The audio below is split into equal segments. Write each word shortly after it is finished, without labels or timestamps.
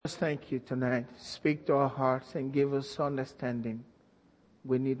Just thank you tonight. Speak to our hearts and give us understanding.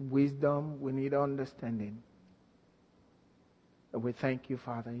 We need wisdom. We need understanding. And we thank you,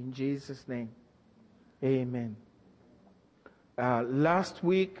 Father, in Jesus' name. Amen. Last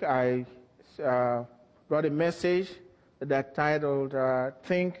week I brought a message that titled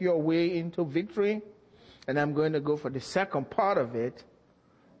Think Your Way into Victory. And I'm going to go for the second part of it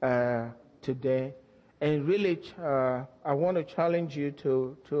today. And really, I want to challenge you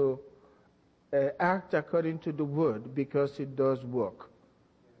to act according to the word, because it does work.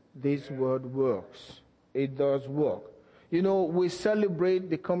 This word works. It does work. You know, we celebrate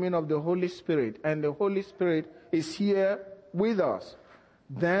the coming of the Holy Spirit, and the Holy Spirit is here with us.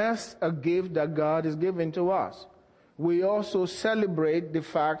 That's a gift that God has given to us. We also celebrate the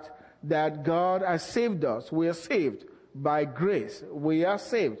fact that God has saved us. We are saved by grace. We are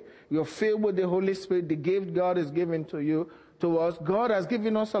saved. You're filled with the Holy Spirit, the gift God has given to us. God has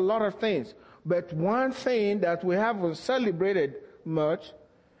given us a lot of things. But one thing that we haven't celebrated much,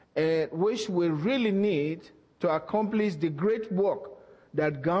 which we really need to accomplish the great work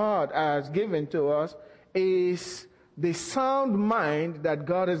that God has given to us, is the sound mind that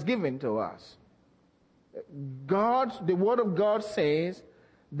God has given to us. The Word of God says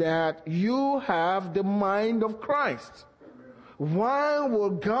that you have the mind of Christ. Why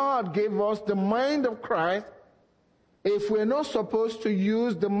would God give us the mind of Christ if we're not supposed to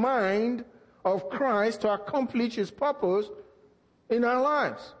use the mind of Christ to accomplish His purpose in our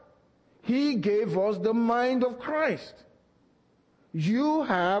lives? He gave us the mind of Christ. You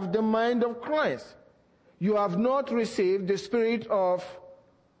have the mind of Christ. You have not received the spirit of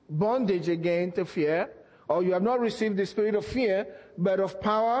bondage again to fear, or you have not received the spirit of fear, but of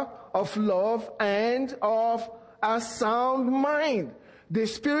power, of love, and of a sound mind. The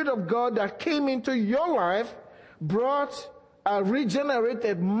Spirit of God that came into your life brought a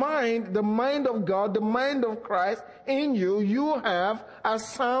regenerated mind, the mind of God, the mind of Christ in you. You have a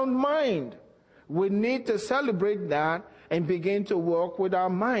sound mind. We need to celebrate that and begin to work with our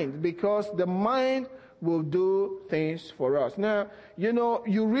mind, because the mind will do things for us. Now, you know,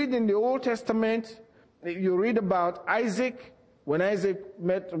 you read in the Old Testament, you read about Isaac. When Isaac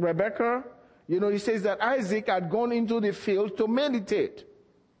met Rebekah, you know, he says that Isaac had gone into the field to meditate.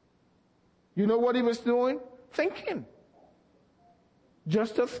 You know what he was doing? Thinking.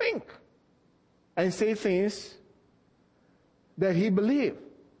 Just to think. And say things that he believed.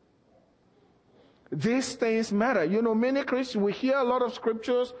 These things matter. You know, many Christians, we hear a lot of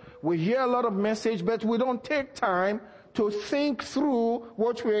scriptures, we hear a lot of message, but we don't take time to think through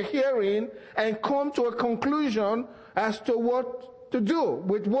what we're hearing and come to a conclusion as to what to do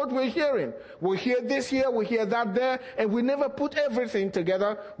with what we're hearing. We hear this here, we hear that there, and we never put everything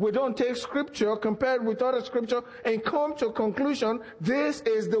together. We don't take scripture, compare it with other scripture, and come to a conclusion, this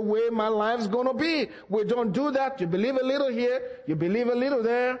is the way my life's gonna be. We don't do that. You believe a little here, you believe a little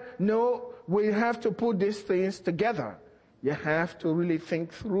there. No, we have to put these things together. You have to really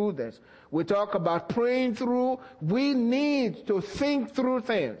think through this. We talk about praying through. We need to think through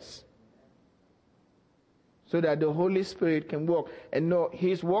things so that the Holy Spirit can work. And know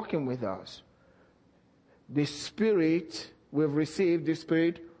He's working with us. The Spirit, we've received the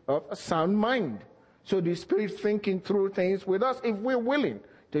Spirit of a sound mind. So the Spirit thinking through things with us if we're willing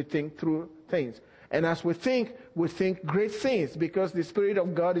to think through things. And as we think great things, because the Spirit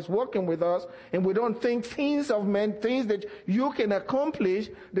of God is working with us, and we don't think things of men, things that you can accomplish,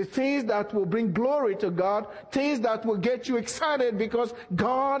 the things that will bring glory to God, things that will get you excited, because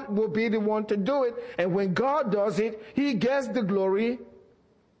God will be the one to do it. And when God does it, He gets the glory,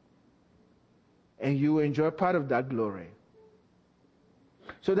 and you enjoy part of that glory.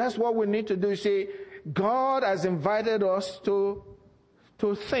 So that's what we need to do. See, God has invited us to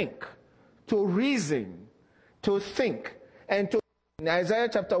think, to reason, to think, and to... In Isaiah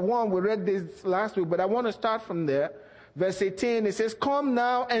chapter 1, we read this last week, but I want to start from there. Verse 18, it says, "Come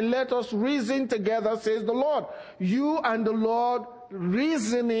now and let us reason together, says the Lord." You and the Lord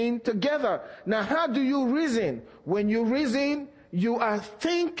reasoning together. Now, how do you reason? When you reason, you are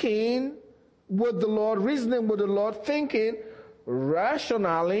thinking with the Lord, reasoning with the Lord, thinking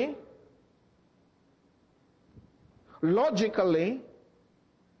rationally, logically,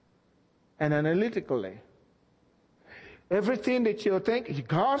 and analytically. Everything that you think,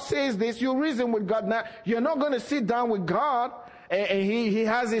 God says this, you reason with God. Now, you're not going to sit down with God and he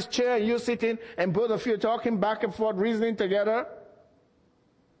has his chair and you're sitting and both of you are talking back and forth, reasoning together.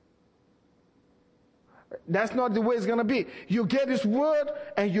 That's not the way it's going to be. You get His word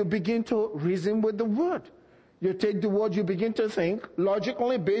and you begin to reason with the word. You take the word, you begin to think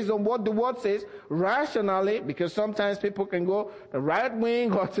logically based on what the word says, rationally, because sometimes people can go the right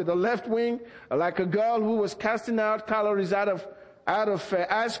wing or to the left wing, like a girl who was casting out calories out of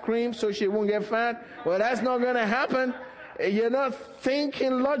ice cream so she won't get fat. Well, that's not going to happen. You're not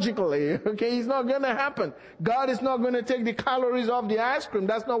thinking logically, okay? It's not going to happen. God is not going to take the calories off the ice cream.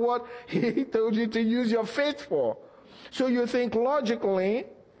 That's not what He told you to use your faith for. So you think logically,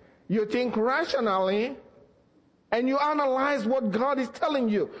 you think rationally, and you analyze what God is telling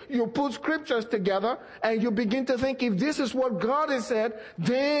you. You put scriptures together and you begin to think, if this is what God has said,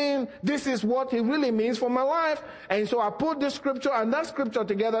 then this is what He really means for my life. And so I put this scripture and that scripture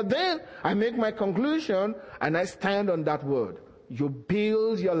together, then I make my conclusion and I stand on that word. You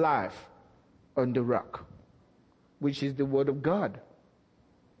build your life on the rock, which is the word of God.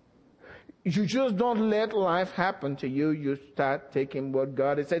 You just don't let life happen to you. You start taking what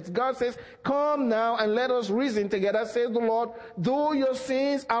God has said. God says, come now and let us reason together, says the Lord. Though your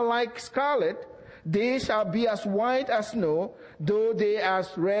sins are like scarlet, they shall be as white as snow. Though they are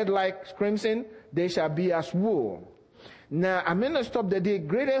as red like crimson, they shall be as wool. Now, I'm going to stop there. The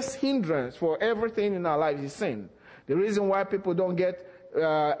greatest hindrance for everything in our lives is sin. The reason why people don't get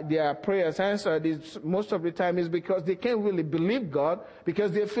their prayers answered is most of the time is because they can't really believe God,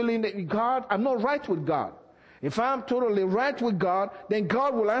 because they're feeling that God, I'm not right with God. If I'm totally right with God, then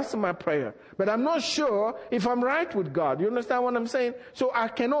God will answer my prayer. But I'm not sure if I'm right with God. You understand what I'm saying? So I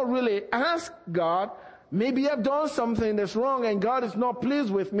cannot really ask God. Maybe I've done something that's wrong and God is not pleased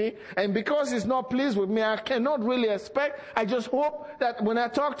with me. And because He's not pleased with me, I cannot really expect. I just hope that when I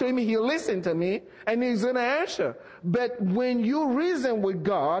talk to Him, He'll listen to me and He's going to answer. But when you reason with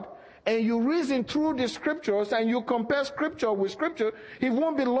God and you reason through the scriptures and you compare scripture with scripture, it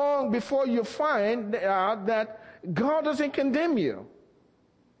won't be long before you find out that God doesn't condemn you.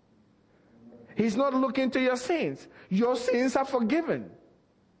 He's not looking to your sins. Your sins are forgiven.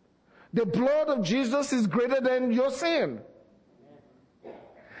 The blood of Jesus is greater than your sin.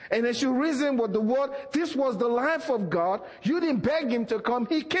 And as you reason with the word, this was the life of God. You didn't beg Him to come.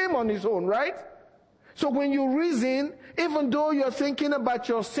 He came on His own, right? So when you reason, even though you're thinking about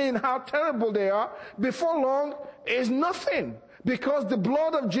your sin, how terrible they are, before long, it's nothing. Because the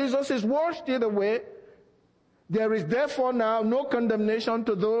blood of Jesus is washed it away. There is therefore now no condemnation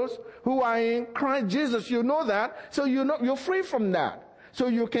to those who are in Christ Jesus. You know that. So you're free from that. So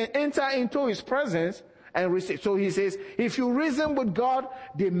you can enter into His presence and receive. So He says, if you reason with God,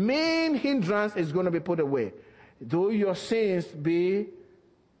 the main hindrance is going to be put away. Though your sins be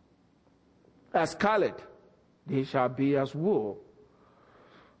as scarlet, they shall be as wool.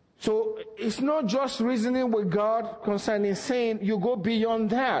 So it's not just reasoning with God concerning sin. You go beyond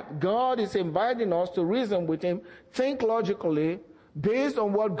that. God is inviting us to reason with Him. Think logically, based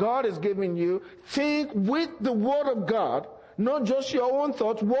on what God has given you. Think with the Word of God. Not just your own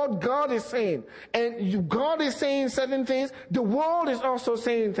thoughts, what God is saying. And God is saying certain things, the world is also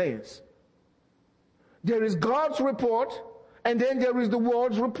saying things. There is God's report, and then there is the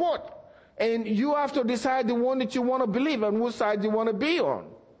world's report. And you have to decide the one that you want to believe and which side you want to be on.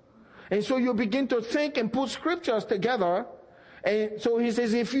 And so you begin to think and put scriptures together. And so He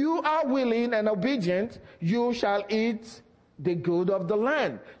says, if you are willing and obedient, you shall eat the good of the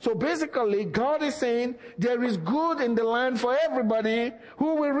land. So basically, God is saying there is good in the land for everybody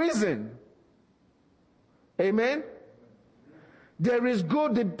who will reason. Amen? There is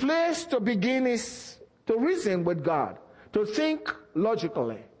good. The place to begin is to reason with God, to think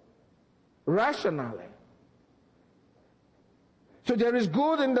logically, rationally. So there is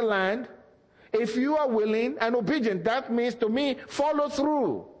good in the land. If you are willing and obedient, that means to me, follow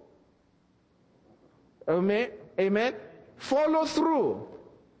through. Amen? Amen? Follow through.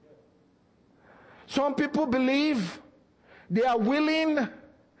 Some people believe they are willing,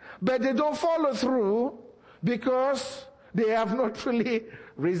 but they don't follow through because they have not really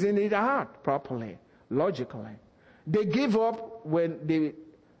reasoned it out properly, logically. They give up when they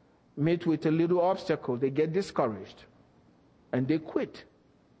meet with a little obstacle. They get discouraged and they quit.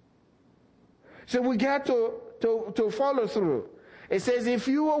 So we got to follow through. It says, if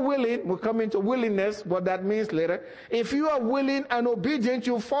you are willing, we'll come into willingness, what that means later. If you are willing and obedient,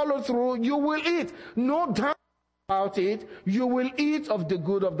 you follow through, you will eat. No doubt about it, you will eat of the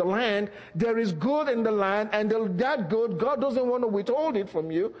good of the land. There is good in the land, and that good, God doesn't want to withhold it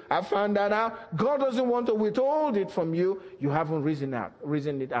from you. I found that out. God doesn't want to withhold it from you. You haven't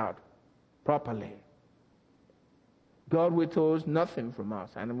reasoned it out properly. God withholds nothing from us.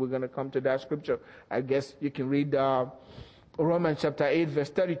 And we're going to come to that scripture. I guess you can read Romans chapter 8, verse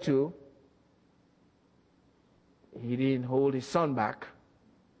 32. He didn't hold His Son back.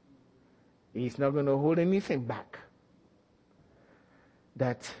 He's not going to hold anything back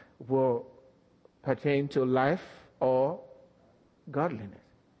that will pertain to life or godliness.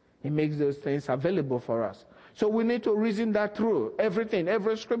 He makes those things available for us. So we need to reason that through. Everything,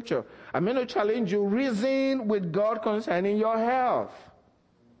 every scripture. I'm going to challenge you, reason with God concerning your health.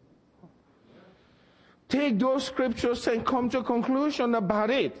 Take those scriptures and come to a conclusion about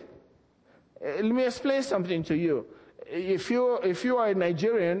it. Let me explain something to you. If you are a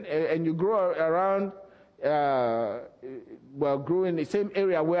Nigerian and you grow around, grew in the same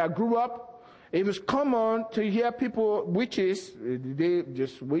area where I grew up, it was common to hear people, witches,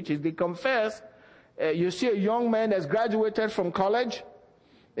 they confess. You see a young man that's graduated from college.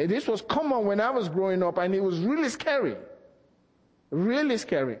 This was common when I was growing up, and it was really scary. Really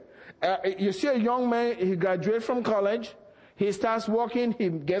scary. You see a young man, he graduates from college, he starts working, he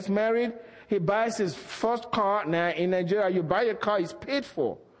gets married, he buys his first car. Now in Nigeria, you buy a car, it's paid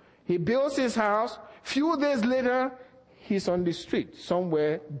for. He builds his house. Few days later, he's on the street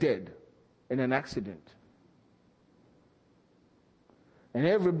somewhere dead in an accident. And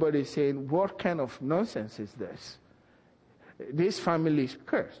everybody's saying, what kind of nonsense is this? This family is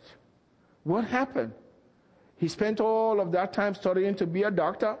cursed. What happened? He spent all of that time studying to be a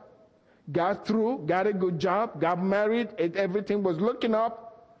doctor, got through, got a good job, got married, and everything was looking up.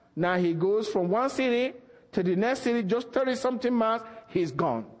 Now he goes from one city to the next city, just 30-something miles, he's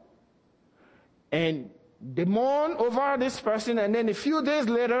gone. And they mourn over this person, and then a few days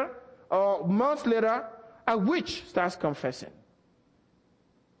later, or months later, a witch starts confessing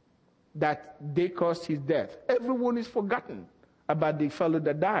that they caused his death. Everyone is forgotten about the fellow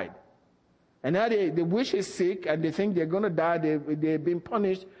that died. And now the witch is sick, and they think they're going to die. They've been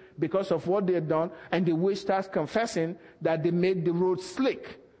punished because of what they've done, and the witch starts confessing that they made the road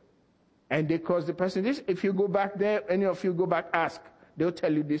slick. And they caused the person this. If you go back there, any of you go back, ask. They'll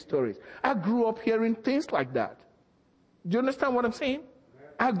tell you these stories. I grew up hearing things like that. Do you understand what I'm saying?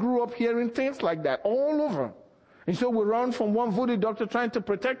 I grew up hearing things like that all over. And so we run from one voodoo doctor trying to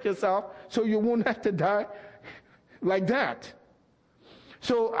protect yourself so you won't have to die like that.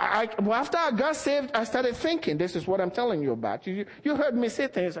 So after I got saved, I started thinking, this is what I'm telling you about. You heard me say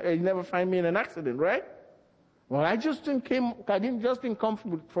things, you never find me in an accident, right? Well, I didn't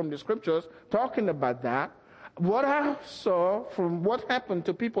come from the scriptures talking about that. What I saw from what happened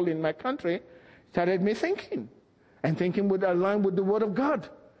to people in my country started me thinking. And thinking would align with the word of God.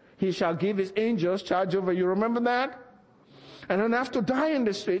 He shall give his angels charge over you. Remember that? I don't have to die in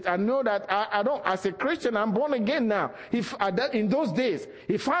the street. I know that I don't, as a Christian, I'm born again now. In those days,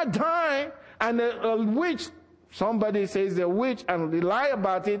 if I die and a witch, somebody says a witch and they lie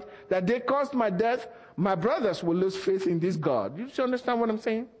about it, that they caused my death, my brothers will lose faith in this God. You understand what I'm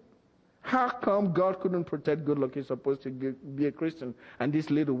saying? How come God couldn't protect good luck? He's supposed to be a Christian, and this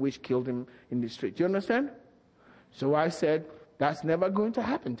little witch killed him in the street. You understand? So I said, that's never going to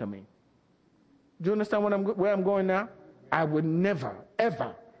happen to me. Do you understand where I'm going now? I would never,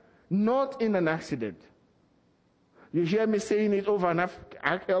 ever, not in an accident. You hear me saying it over, and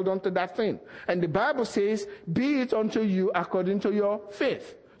I held on to that thing. And the Bible says, be it unto you according to your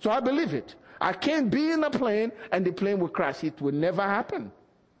faith. So I believe it. I can't be in a plane and the plane will crash. It will never happen.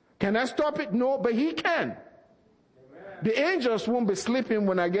 Can I stop it? No, but he can. Amen. The angels won't be sleeping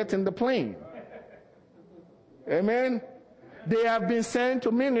when I get in the plane. Amen. They have been sent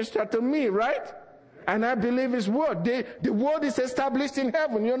to minister to me, right? And I believe his word. The word is established in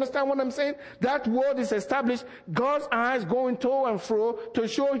heaven. You understand what I'm saying? That word is established. God's eyes going to and fro to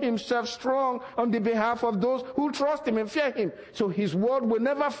show himself strong on the behalf of those who trust him and fear him. So his word will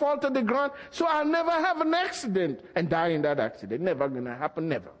never fall to the ground. So I'll never have an accident and die in that accident. Never going to happen,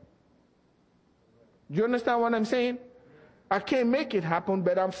 never. Do you understand what I'm saying? I can't make it happen,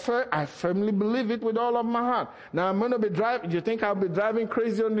 but I firmly believe it with all of my heart. Now I'm going to be driving. Do you think I'll be driving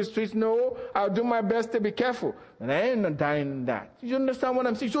crazy on the streets? No, I'll do my best to be careful. And I ain't not dying in that. Do you understand what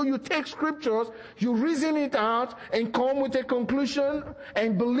I'm saying? So you take scriptures, you reason it out, and come with a conclusion,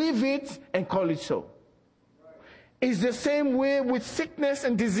 and believe it, and call it so. It's the same way with sickness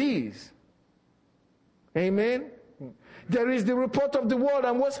and disease. Amen? There is the report of the world,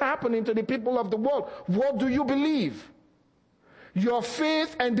 and what's happening to the people of the world. What do you believe? Your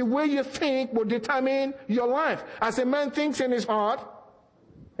faith and the way you think will determine your life. As a man thinks in his heart.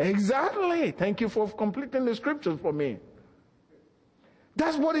 Exactly. Thank you for completing the scriptures for me.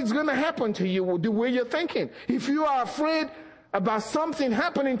 That's what is going to happen to you, the way you're thinking. If you are afraid about something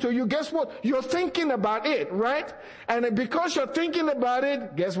happening to you, guess what? You're thinking about it, right? And because you're thinking about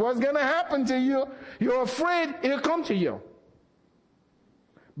it, guess what's going to happen to you? You're afraid it'll come to you.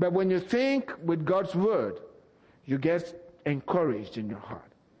 But when you think with God's word, you get encouraged in your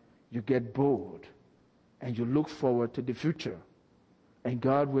heart. You get bold and you look forward to the future. And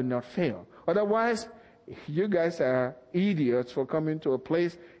God will not fail. Otherwise, you guys are idiots for coming to a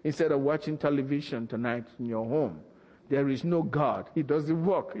place instead of watching television tonight in your home. There is no God. It doesn't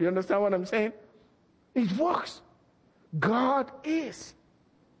work. You understand what I'm saying? It works. God is.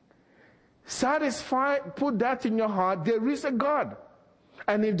 Satisfy, put that in your heart. There is a God.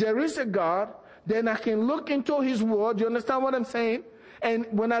 And if there is a God, then I can look into His Word. You understand what I'm saying? And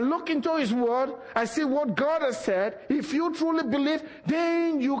when I look into His Word, I see what God has said. If you truly believe,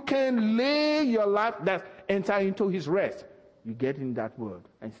 then you can lay your life, that enter into His rest. You get in that Word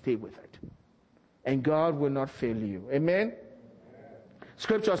and stay with it. And God will not fail you. Amen?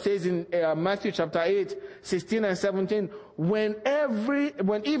 Scripture says in Matthew chapter 8, 16 and 17, when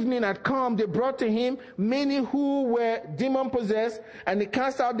evening had come, they brought to Him many who were demon possessed, and He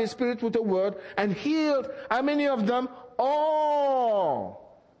cast out the spirit with a word and healed, how many of them?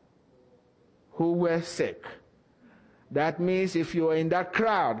 All who were sick. That means if you're in that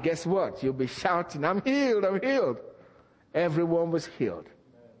crowd, guess what? You'll be shouting, I'm healed, I'm healed. Everyone was healed.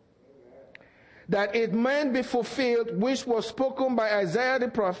 That it might be fulfilled, which was spoken by Isaiah the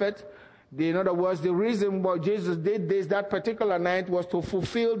prophet. In other words, the reason why Jesus did this that particular night was to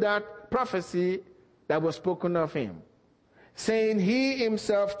fulfill that prophecy that was spoken of Him. Saying He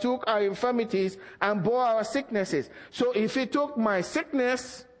Himself took our infirmities and bore our sicknesses. So if He took my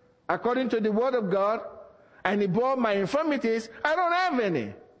sickness, according to the word of God, and He bore my infirmities, I don't have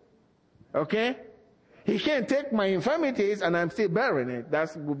any. Okay? He can't take my infirmities and I'm still bearing it.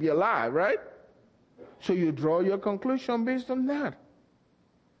 That would be a lie, right? So you draw your conclusion based on that.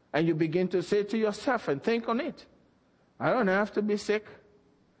 And you begin to say to yourself and think on it. I don't have to be sick.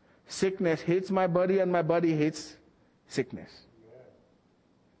 Sickness hates my body and my body hates sickness.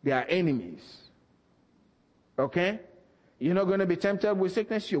 They are enemies. Okay? You're not going to be tempted with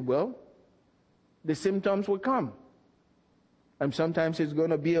sickness? You will. The symptoms will come. And sometimes it's going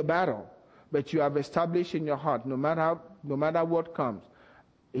to be a battle. But you have established in your heart, no matter what comes,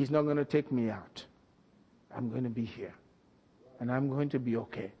 He's not going to take me out. I'm going to be here. And I'm going to be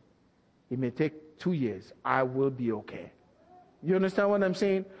okay. It may take 2 years. I will be okay. You understand what I'm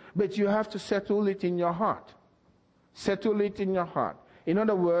saying? But you have to settle it in your heart. Settle it in your heart. In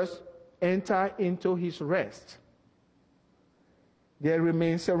other words, enter into His rest. There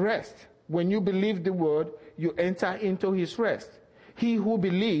remains a rest. When you believe the word, you enter into His rest. He who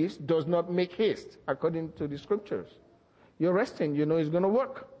believes does not make haste, according to the scriptures. You're resting, you know it's going to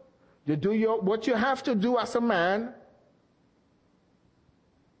work. You do what you have to do as a man,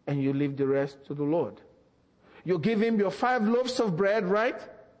 and you leave the rest to the Lord. You give Him your 5 loaves of bread, right?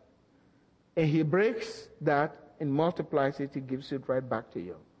 And He breaks that and multiplies it. He gives it right back to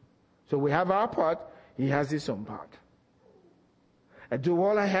you. So we have our part. He has His own part. I do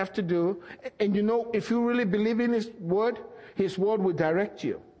all I have to do. And you know, if you really believe in His word will direct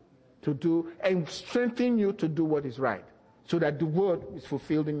you to do and strengthen you to do what is right, so that the word is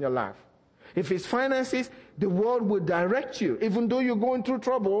fulfilled in your life. If it's finances, the word will direct you. Even though you're going through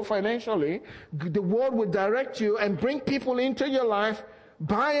trouble financially, the word will direct you and bring people into your life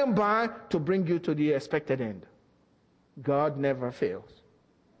by and by to bring you to the expected end. God never fails.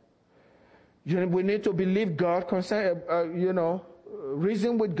 We need to believe God,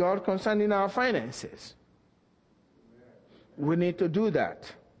 reason with God concerning our finances. We need to do that.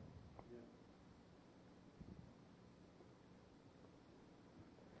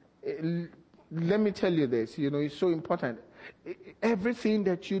 Let me tell you this, it's so important. Everything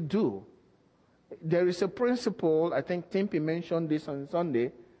that you do, there is a principle, I think Timothy mentioned this on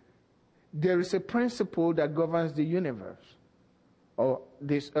Sunday, there is a principle that governs the universe, or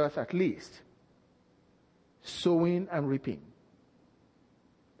this earth at least. Sowing and reaping.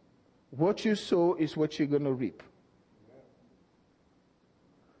 What you sow is what you're going to reap.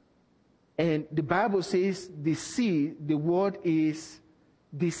 And the Bible says the seed, the word is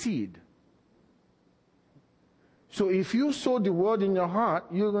the seed. So if you sow the word in your heart,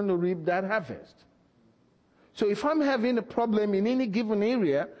 you're going to reap that harvest. So if I'm having a problem in any given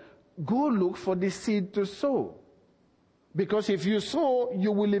area, go look for the seed to sow. Because if you sow,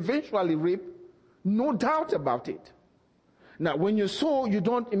 you will eventually reap, no doubt about it. Now, when you sow, you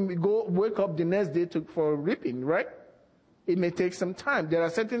don't go wake up the next day for reaping, right? It may take some time. There are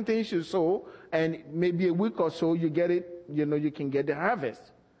certain things you sow, and maybe a week or so you get it, you can get the harvest.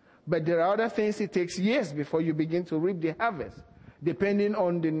 But there are other things it takes years before you begin to reap the harvest, depending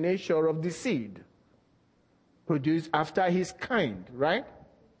on the nature of the seed produced after his kind, right?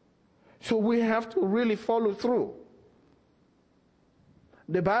 So we have to really follow through.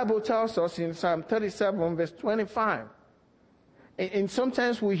 The Bible tells us in Psalm 37, verse 25, And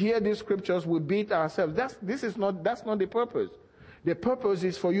sometimes we hear these scriptures, we beat ourselves. That's not the purpose. The purpose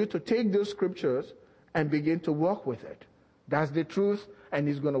is for you to take those scriptures and begin to work with it. That's the truth, and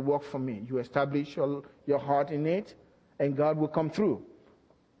it's going to work for me. You establish your heart in it, and God will come through.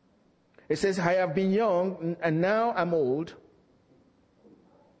 It says, I have been young, and now I'm old.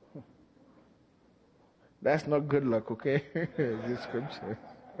 That's not good luck, okay? This scripture.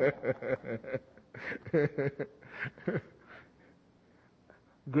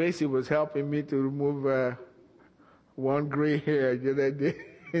 Gracie was helping me to remove one gray hair the other day.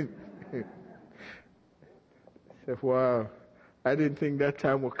 I said, wow, I didn't think that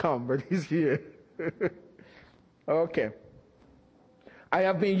time would come, but he's here. Okay. I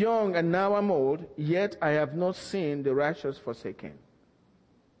have been young and now I'm old, yet I have not seen the righteous forsaken.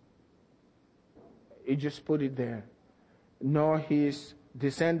 He just put it there. Nor his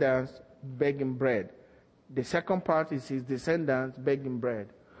descendants begging bread. The second part is his descendants begging bread.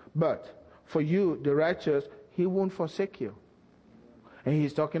 But for you, the righteous, he won't forsake you. And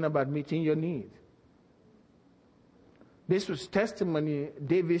he's talking about meeting your needs. This was testimony,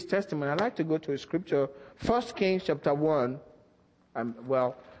 David's testimony. I'd like to go to a scripture, 1 Kings chapter 1.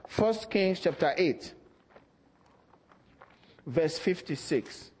 1 Kings chapter 8, verse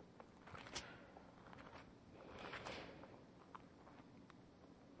 56.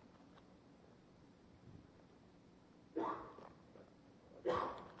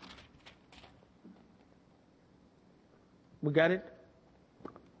 We got it?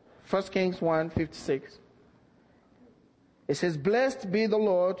 1 Kings 1:56. It says, Blessed be the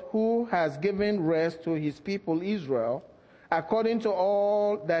Lord who has given rest to his people Israel, according to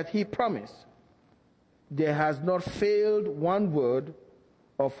all that he promised. There has not failed one word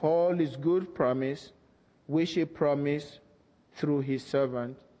of all his good promise, which he promised through his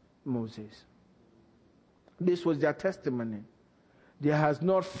servant Moses. This was their testimony. There has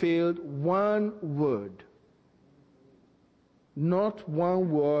not failed one word. Not one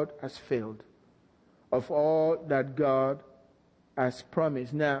word has failed of all that God has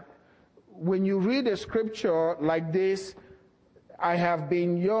promised. Now, when you read a scripture like this, I have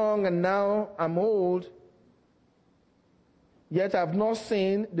been young and now I'm old, yet I've not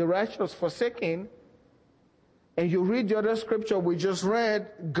seen the righteous forsaken. And you read the other scripture we just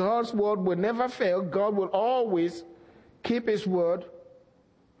read, God's word will never fail. God will always keep his word.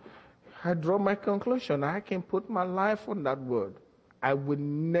 I draw my conclusion. I can put my life on that word. I will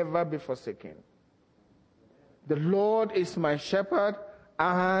never be forsaken. The Lord is my shepherd.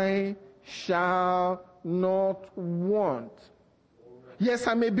 I shall not want. Yes,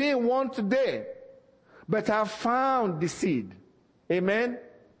 I may be in want today, but I've found the seed. Amen?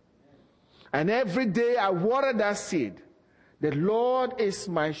 And every day I water that seed. The Lord is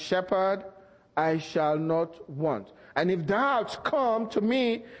my shepherd. I shall not want. And if doubts come to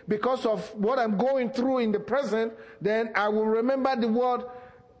me because of what I'm going through in the present, then I will remember the word,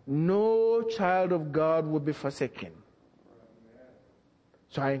 no child of God will be forsaken.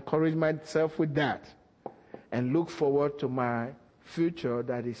 So I encourage myself with that and look forward to my future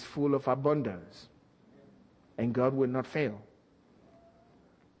that is full of abundance. And God will not fail.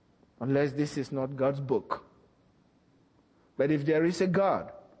 Unless this is not God's book. But if there is a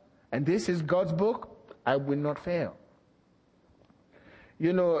God, and this is God's book, I will not fail.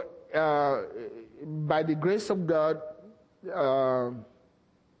 You know, by the grace of God,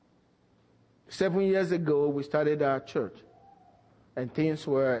 7 years ago, we started our church. And things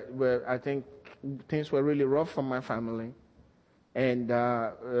were really rough for my family. And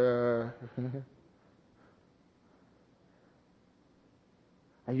I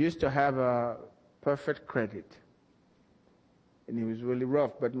used to have a perfect credit. And it was really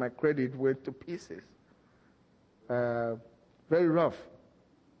rough, but my credit went to pieces. Very rough.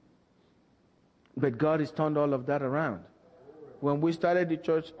 But God has turned all of that around. When we started the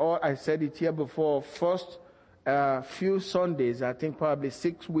church, I said it here before, first few Sundays, I think probably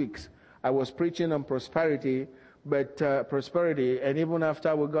 6 weeks, I was preaching on prosperity, and even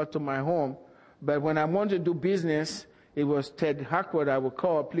after we got to my home, but when I wanted to do business, it was Ted Hackworth I would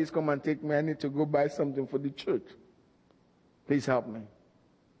call, please come and take me, I need to go buy something for the church. Please help me.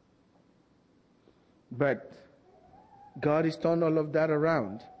 But God has turned all of that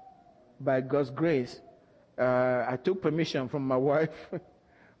around. By God's grace, I took permission from my wife,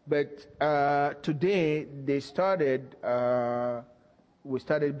 but today we started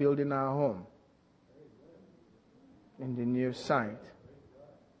building our home in the new site.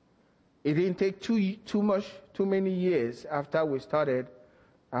 It didn't take too many years after we started.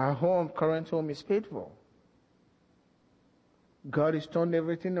 Our current home is paid for. God has turned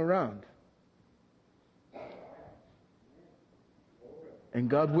everything around. And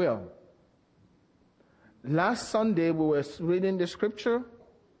God will. Last Sunday we were reading the scripture.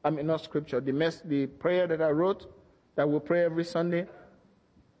 Not scripture, the prayer that I wrote that we pray every Sunday.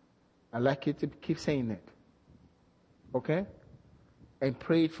 I'd like you to keep saying it. Okay? And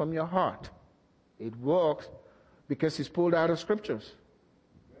pray it from your heart. It works because it's pulled out of scriptures.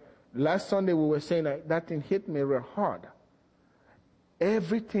 Last Sunday we were saying that thing hit me real hard.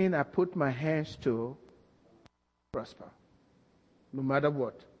 Everything I put my hands to prosper. No matter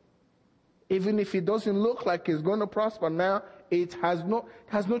what. Even if it doesn't look like it's going to prosper now, it has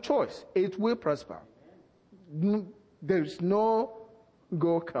no choice. It will prosper. There's no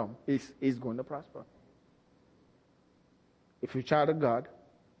go come. It's going to prosper. If you're a child of God.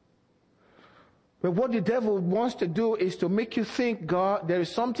 But what the devil wants to do is to make you think there is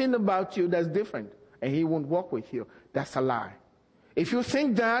something about you that's different, and he won't walk with you. That's a lie. If you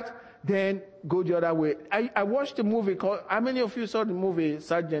think that, then go the other way. I watched a movie called, how many of you saw the movie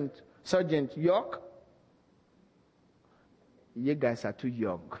Sergeant York? You guys are too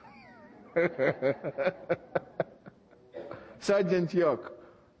young. Sergeant York.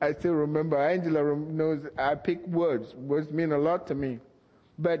 I still remember. Angela knows I pick words. Words mean a lot to me.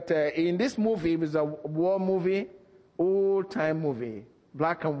 But in this movie, it was a war movie, old-time movie,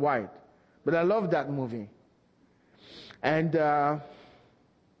 black and white. But I love that movie. And the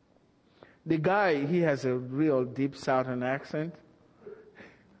guy, he has a real deep Southern accent.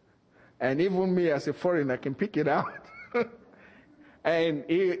 And even me as a foreigner can pick it out. And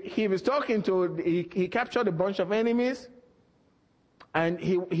he was talking he captured a bunch of enemies. And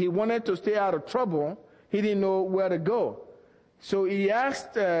he wanted to stay out of trouble. He didn't know where to go. So he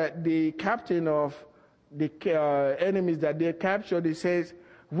asked the captain of the enemies that they captured, he says,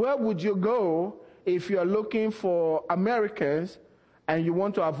 where would you go if you are looking for Americans and you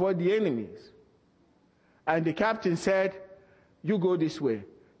want to avoid the enemies? And the captain said, you go this way.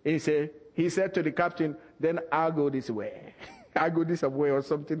 He said to the captain, then I'll go this way. I'll go this way or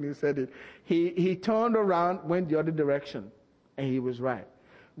something. He said it. He turned around, went the other direction. And he was right.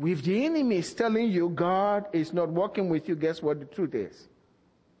 If the enemy is telling you God is not working with you, guess what the truth is?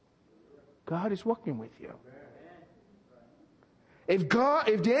 God is working with you. If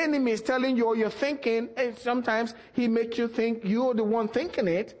the enemy is telling you or you're thinking, and sometimes he makes you think you're the one thinking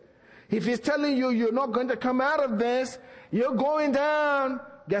it. If he's telling you you're not going to come out of this, you're going down,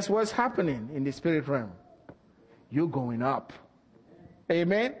 guess what's happening in the spirit realm? You're going up.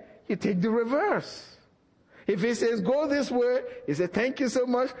 Amen? You take the reverse. If he says, go this way, he says, thank you so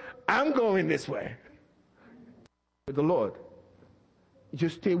much, I'm going this way. With the Lord. You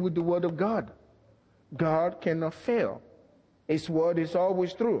stay with the word of God. God cannot fail. His word is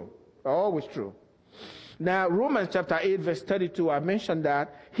always true. Always true. Now, Romans chapter 8, verse 32, I mentioned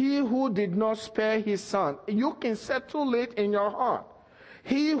that. He who did not spare his son, you can settle it in your heart.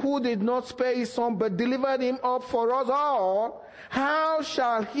 He who did not spare his son, but delivered him up for us all, how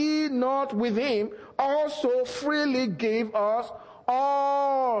shall he not with him also freely give us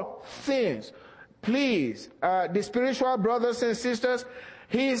all things? Please, the spiritual brothers and sisters,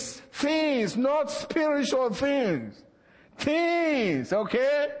 his things, not spiritual things. Things,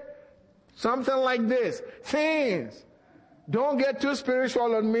 okay? Something like this. Things. Don't get too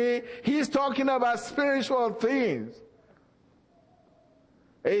spiritual on me. He's talking about spiritual things.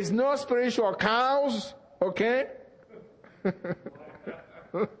 It's no spiritual cows, okay?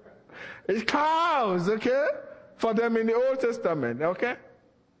 It's cows, okay? For them in the Old Testament, okay?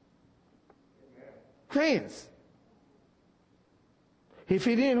 Things. If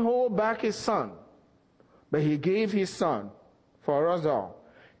he didn't hold back his son, but he gave his son for us all,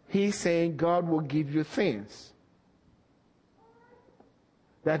 he's saying God will give you things.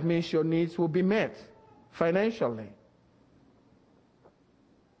 That means your needs will be met financially.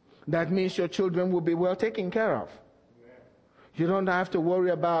 That means your children will be well taken care of. You don't have to worry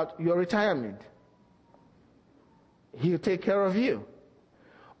about your retirement. He'll take care of you.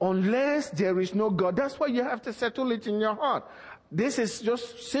 Unless there is no God. That's why you have to settle it in your heart. This is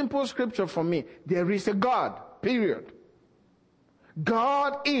just simple scripture for me. There is a God, period.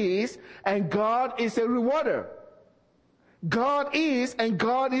 God is, and God is a rewarder. God is, and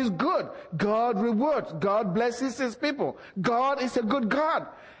God is good. God rewards. God blesses his people. God is a good God.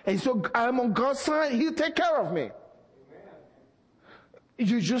 And so I'm on God's side. He'll take care of me. Amen.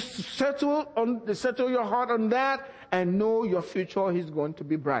 You just settle your heart on that and know your future is going to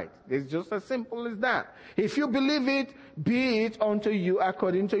be bright. It's just as simple as that. If you believe it, be it unto you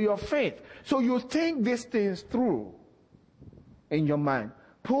according to your faith. So you think these things through in your mind.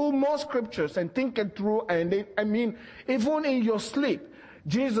 Pull more scriptures and think it through. And even in your sleep,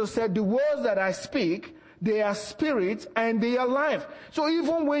 Jesus said, the words that I speak, they are spirit, and they are life. So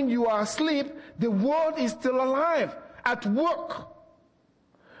even when you are asleep, the word is still alive at work.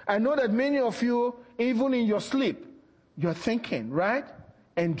 I know that many of you, even in your sleep, you're thinking, right?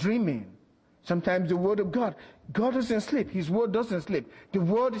 And dreaming. Sometimes the word of God doesn't sleep. His word doesn't sleep. The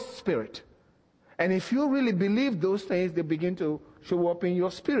word is spirit. And if you really believe those things, they begin to show up in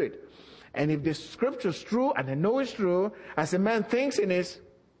your spirit. And if the scripture is true, and I know it's true, as a man thinks in his,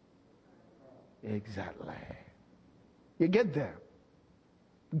 exactly. You get there.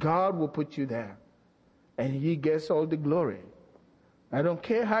 God will put you there. And he gets all the glory. I don't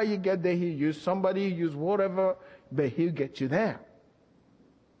care how you get there. He'll use somebody, he'll use whatever, but he'll get you there.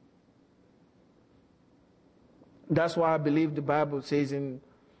 That's why I believe the Bible says in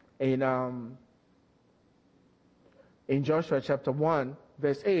Joshua chapter 1,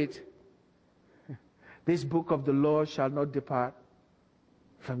 verse 8, this book of the law shall not depart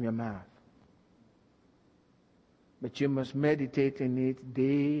from your mouth, but you must meditate in it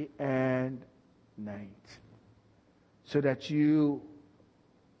day and night, so that you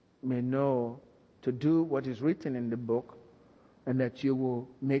may know to do what is written in the book, and that you will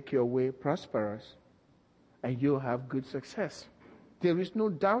make your way prosperous, and you'll have good success. There is no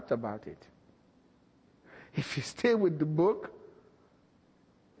doubt about it. If you stay with the book,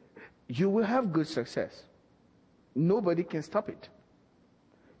 you will have good success. Nobody can stop it.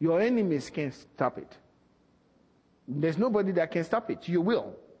 Your enemies can't stop it. There's nobody that can stop it. You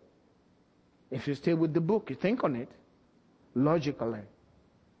will. If you stay with the book, you think on it, logically,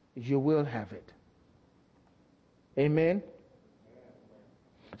 you will have it. Amen?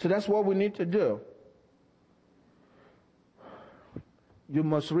 So that's what we need to do. You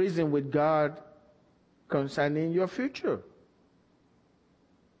must reason with God concerning your future.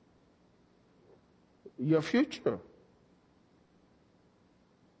 Your future.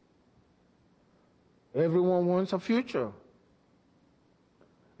 Everyone wants a future.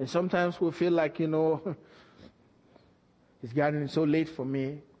 And sometimes we feel like, it's gotten so late for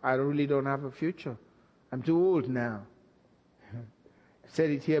me. I really don't have a future. I'm too old now. I said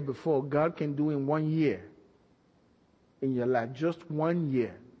it here before. God can do in 1 year in your life, just 1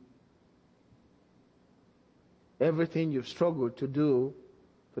 year, everything you've struggled to do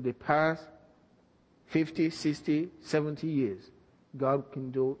for the past 50, 60, 70 years. God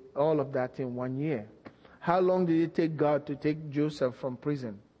can do all of that in 1 year. How long did it take God to take Joseph from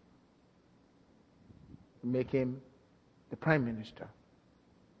prison? Make him the prime minister.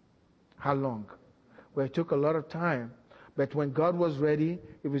 How long? Well, it took a lot of time. But when God was ready,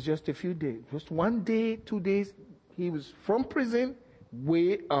 it was just a few days. Just 1 day, 2 days, he was from prison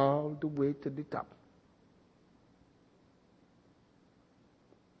way all the way to the top.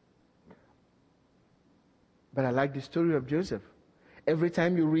 But I like the story of Joseph. Every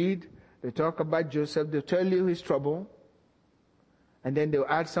time you read, they talk about Joseph, they'll tell you his trouble, and then they'll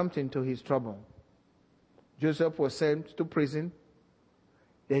add something to his trouble. Joseph was sent to prison,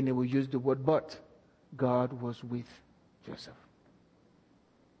 then they will use the word but. God was with Joseph.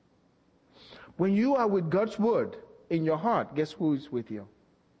 When you are with God's word in your heart, guess who is with you?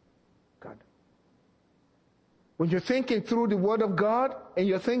 God. When you're thinking through the word of God, and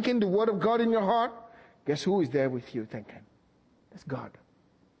you're thinking the word of God in your heart, guess who is there with you thinking? That's God.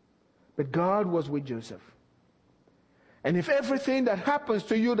 But God was with Joseph. And if everything that happens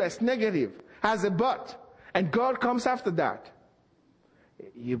to you that's negative has a but, and God comes after that,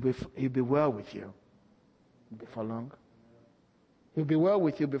 he'll be well with you before long. He'll be well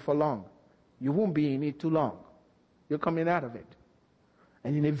with you before long. You won't be in it too long. You're coming out of it.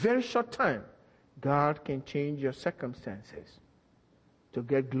 And in a very short time, God can change your circumstances to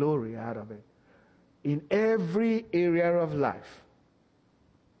get glory out of it. In every area of life.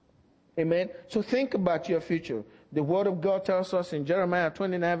 Amen. So think about your future. The word of God tells us in Jeremiah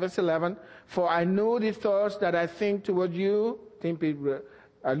 29 verse 11, for I know the thoughts that I think toward you. I think people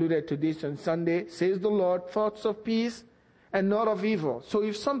alluded to this on Sunday. Says the Lord, thoughts of peace and not of evil. So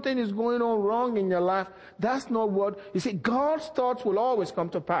if something is going on wrong in your life, that's not what, you see, God's thoughts will always come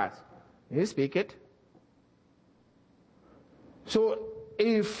to pass. He speak it. So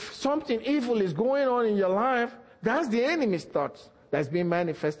if something evil is going on in your life, that's the enemy's thoughts that's being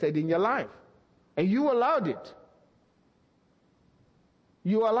manifested in your life. And you allowed it.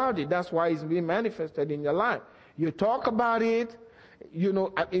 You allowed it. That's why it's being manifested in your life. You talk about it,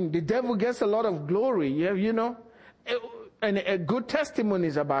 and the devil gets a lot of glory, and good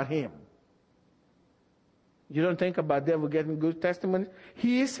testimonies about him. You don't think about devil getting good testimonies?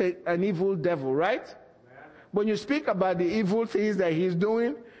 He is an evil devil, right? Amen. When you speak about the evil things that he's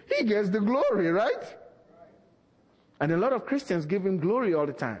doing, he gets the glory, right? And a lot of Christians give him glory all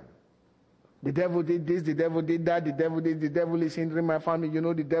the time. The devil did this, the devil did that, the devil is hindering my family. You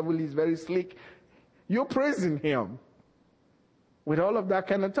know, the devil is very slick. You're praising him with all of that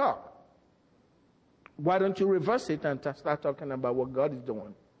kind of talk. Why don't you reverse it and start talking about what God is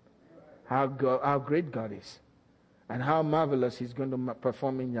doing? How great God is. And how marvelous he's going to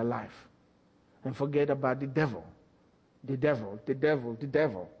perform in your life. And forget about the devil. The devil, the devil, the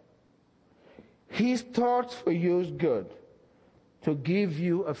devil. His thoughts for you is good, to give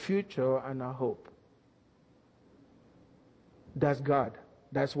you a future and a hope. That's God.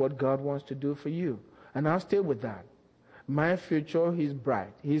 That's what God wants to do for you. And I'll stay with that. My future is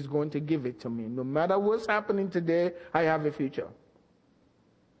bright. He's going to give it to me. No matter what's happening today, I have a future.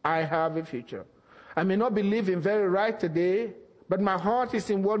 I have a future. I may not be living very right today, but my heart is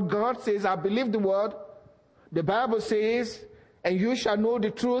in what God says. I believe the word. The Bible says, and you shall know the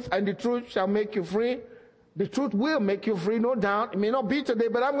truth, and the truth shall make you free. The truth will make you free, no doubt. It may not be today,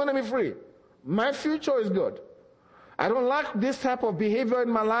 but I'm going to be free. My future is good. I don't like this type of behavior in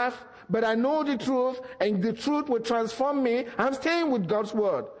my life, but I know the truth, and the truth will transform me. I'm staying with God's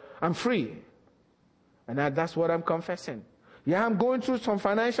word. I'm free. And that's what I'm confessing. Yeah, I'm going through some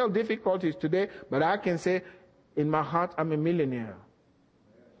financial difficulties today, but I can say, in my heart, I'm a millionaire.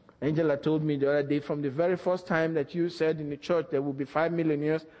 Angela told me the other day, from the very first time that you said in the church there will be 5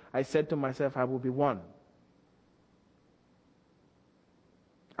 millionaires, I said to myself, I will be one.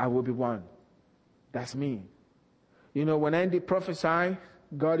 I will be one. That's me. You know, when Andy prophesied,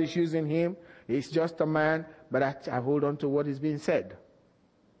 God is using him. He's just a man, but I hold on to what is being said.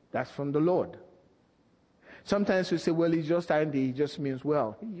 That's from the Lord. Sometimes we say, well, he's just Andy. He just means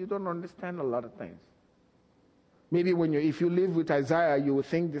well. You don't understand a lot of things. Maybe if you live with Isaiah, you will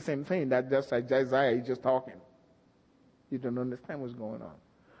think the same thing. That just Isaiah is just talking. You don't understand what's going on.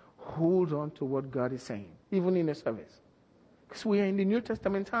 Hold on to what God is saying, even in a service. Because we are in the New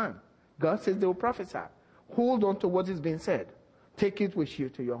Testament time. God says they will prophesy. Hold on to what is being said. Take it with you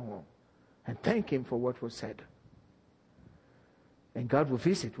to your home. And thank him for what was said. And God will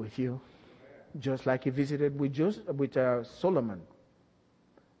visit with you. Just like he visited with Solomon.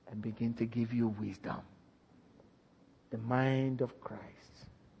 And begin to give you wisdom. The mind of Christ.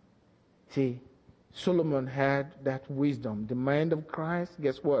 See, Solomon had that wisdom. The mind of Christ,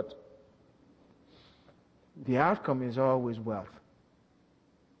 guess what? The outcome is always wealth.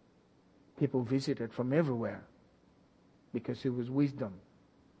 People visited from everywhere because it was wisdom.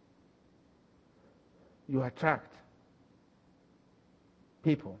 You attract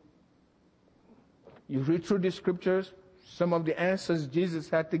people. You read through the scriptures, some of the answers Jesus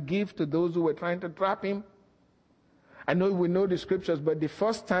had to give to those who were trying to trap him. I know we know the scriptures, but the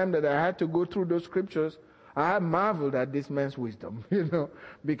first time that I had to go through those scriptures, I marveled at this man's wisdom,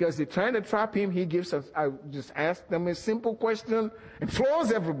 because they're trying to trap him. He gives us, I just ask them a simple question and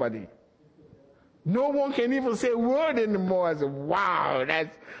floors everybody. No one can even say a word anymore. I said, wow,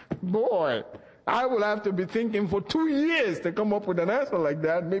 boy, I will have to be thinking for 2 years to come up with an answer like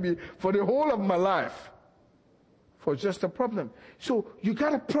that, maybe for the whole of my life, for just a problem. So you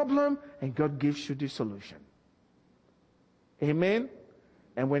got a problem and God gives you the solution. Amen?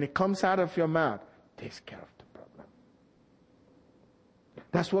 And when it comes out of your mouth, takes care of the problem.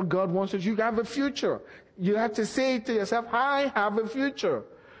 That's what God wants us. You have a future. You have to say to yourself, I have a future.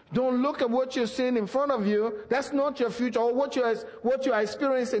 Don't look at what you're seeing in front of you. That's not your future. Or what you are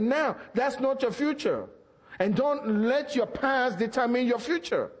experiencing now. That's not your future. And don't let your past determine your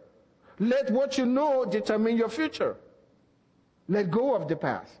future. Let what you know determine your future. Let go of the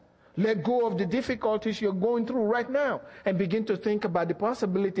past. Let go of the difficulties you're going through right now and begin to think about the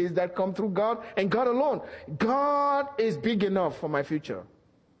possibilities that come through God and God alone. God is big enough for my future.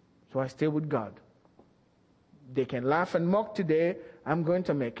 So I stay with God. They can laugh and mock today. I'm going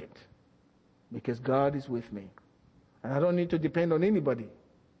to make it because God is with me. And I don't need to depend on anybody.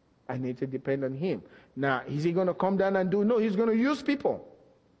 I need to depend on him. Now, is he going to come down and do? No, he's going to use people.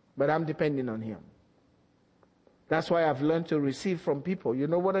 But I'm depending on him. That's why I've learned to receive from people. You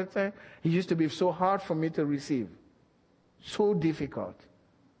know what I'm saying? It used to be so hard for me to receive. So difficult.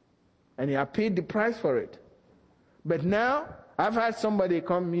 And I paid the price for it. But now, I've had somebody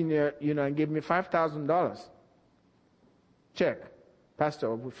come in here, and give me $5,000. Check.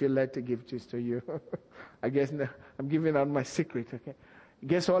 Pastor, we feel led to give this to you. I guess I'm giving out my secret. Okay.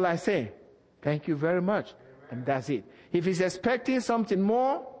 Guess all I say? Thank you very much. And that's it. If he's expecting something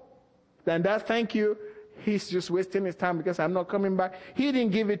more than that, thank you. He's just wasting his time because I'm not coming back. He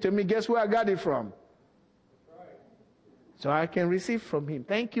didn't give it to me. Guess where I got it from? So I can receive from him.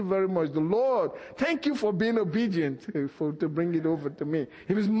 Thank you very much. The Lord, thank you for being obedient to bring it over to me.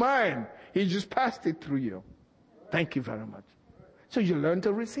 It was mine. He just passed it through you. Thank you very much. So you learn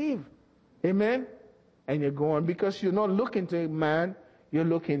to receive. Amen? And you're going, because you're not looking to man, you're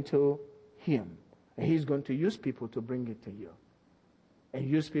looking to him. And he's going to use people to bring it to you. And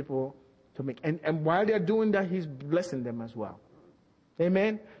use people to make, and while they're doing that, he's blessing them as well.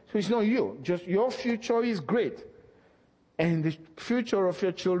 Amen? So it's not you. Just your future is great. And the future of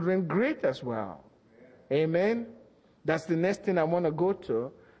your children, great as well. Amen? That's the next thing I want to go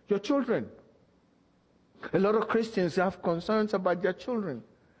to. Your children. A lot of Christians have concerns about their children.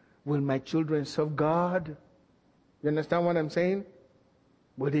 Will my children serve God? You understand what I'm saying?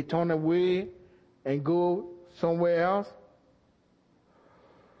 Will they turn away and go somewhere else?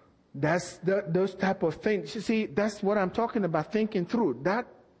 That's those type of things. You see, that's what I'm talking about, thinking through. That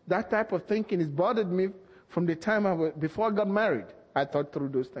type of thinking has bothered me from the time before I got married. I thought through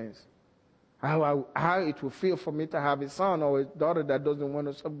those things. How it would feel for me to have a son or a daughter that doesn't want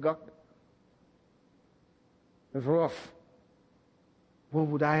to serve God. It's rough. What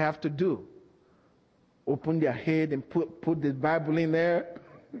would I have to do? Open their head and put the Bible in there?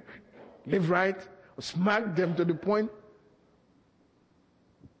 Live right? Or smack them to the point?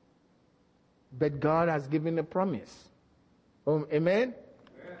 But God has given a promise. Amen? Amen.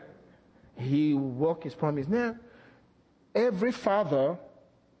 He will walk his promise. Now, every father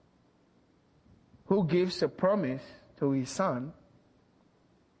who gives a promise to his son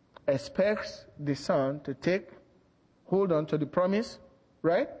expects the son to hold on to the promise,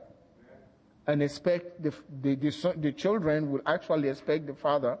 right? And expect the children will actually expect the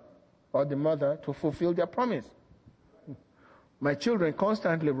father or the mother to fulfill their promise. My children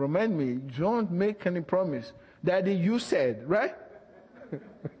constantly remind me, don't make any promise. Daddy, you said, right?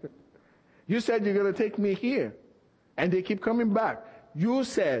 You said you're going to take me here. And they keep coming back. You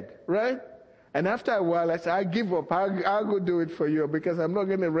said, right? And after a while, I said, I give up. I'll go do it for you because I'm not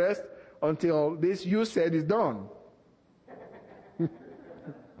going to rest until this you said is done.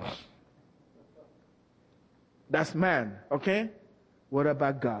 That's man, okay? What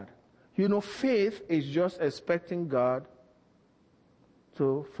about God? You know, faith is just expecting God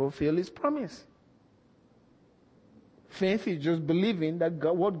to fulfill his promise. Faith is just believing that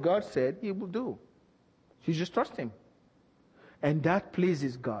what God said he will do. You just trust him. And that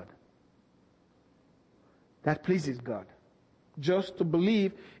pleases God. That pleases God. Just to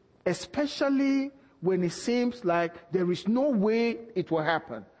believe, especially when it seems like there is no way it will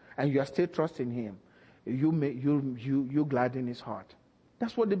happen, and you are still trusting him, you gladden his heart.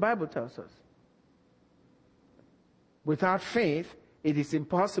 That's what the Bible tells us. Without faith, it is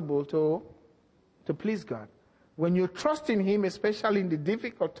impossible to please God. When you trust in him, especially in the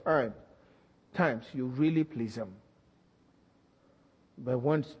difficult times, you really please him. But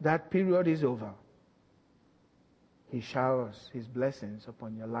once that period is over, he showers his blessings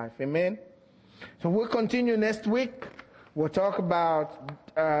upon your life. Amen? So we'll continue next week. We'll talk about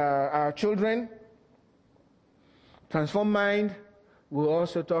our children. Transform mind. We'll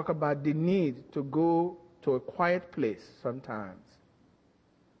also talk about the need to go to a quiet place sometimes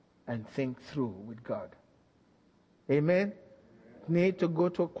and think through with God. Amen? Need to go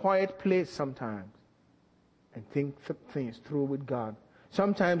to a quiet place sometimes and think things through with God.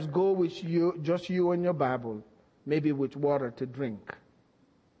 Sometimes go with just you and your Bible, maybe with water to drink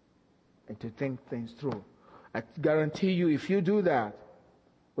and to think things through. I guarantee you, if you do that,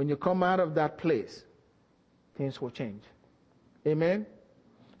 when you come out of that place, things will change. Amen?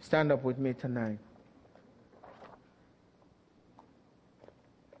 Stand up with me tonight.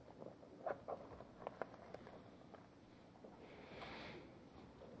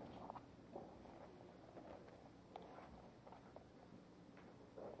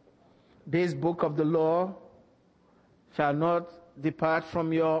 This book of the law shall not depart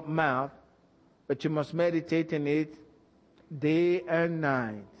from your mouth, but you must meditate in it day and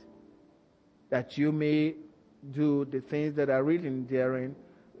night, that you may do the things that are written therein.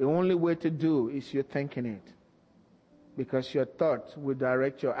 The only way to do is you're thinking it, because your thoughts will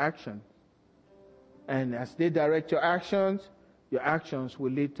direct your action. And as they direct your actions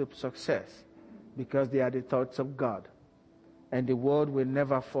will lead to success, because they are the thoughts of God. And the word will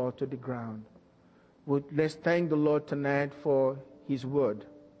never fall to the ground. Let's thank the Lord tonight for his word.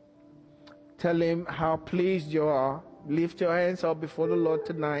 Tell him how pleased you are. Lift your hands up before the Lord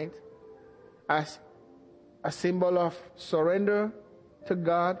tonight as a symbol of surrender to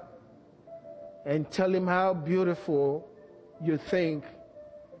God, and tell him how beautiful you think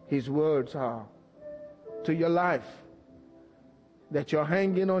his words are to your life. That you're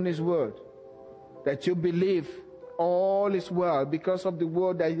hanging on his word. That you believe all is well because of the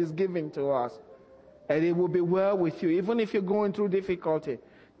word that he's giving to us. And it will be well with you. Even if you're going through difficulty,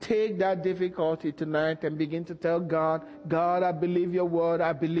 take that difficulty tonight and begin to tell God, God, I believe your word,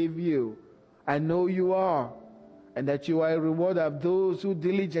 I believe you. I know you are, and that you are a rewarder of those who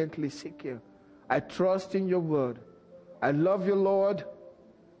diligently seek you. I trust in your word. I love you, Lord.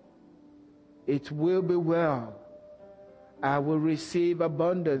 It will be well. I will receive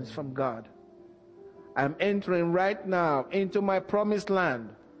abundance from God. I'm entering right now into my promised land,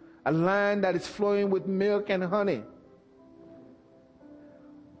 a land that is flowing with milk and honey.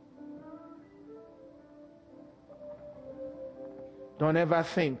 Don't ever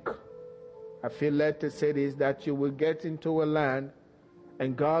think, I feel led to say this, that you will get into a land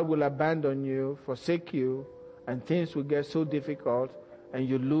and God will abandon you, forsake you, and things will get so difficult and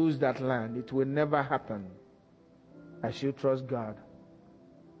you lose that land. It will never happen as you trust God.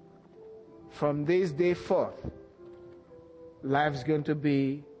 From this day forth, life's going to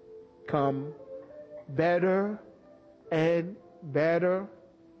become better and better,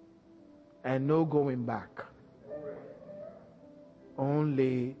 and no going back.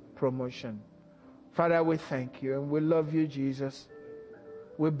 Only promotion. Father, we thank you and we love you, Jesus.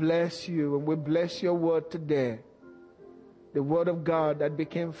 We bless you and we bless your word today. The word of God that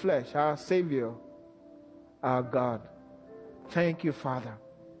became flesh, our Savior, our God. Thank you, Father.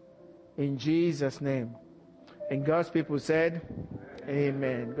 In Jesus' name. And God's people said,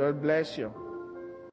 Amen. God bless you.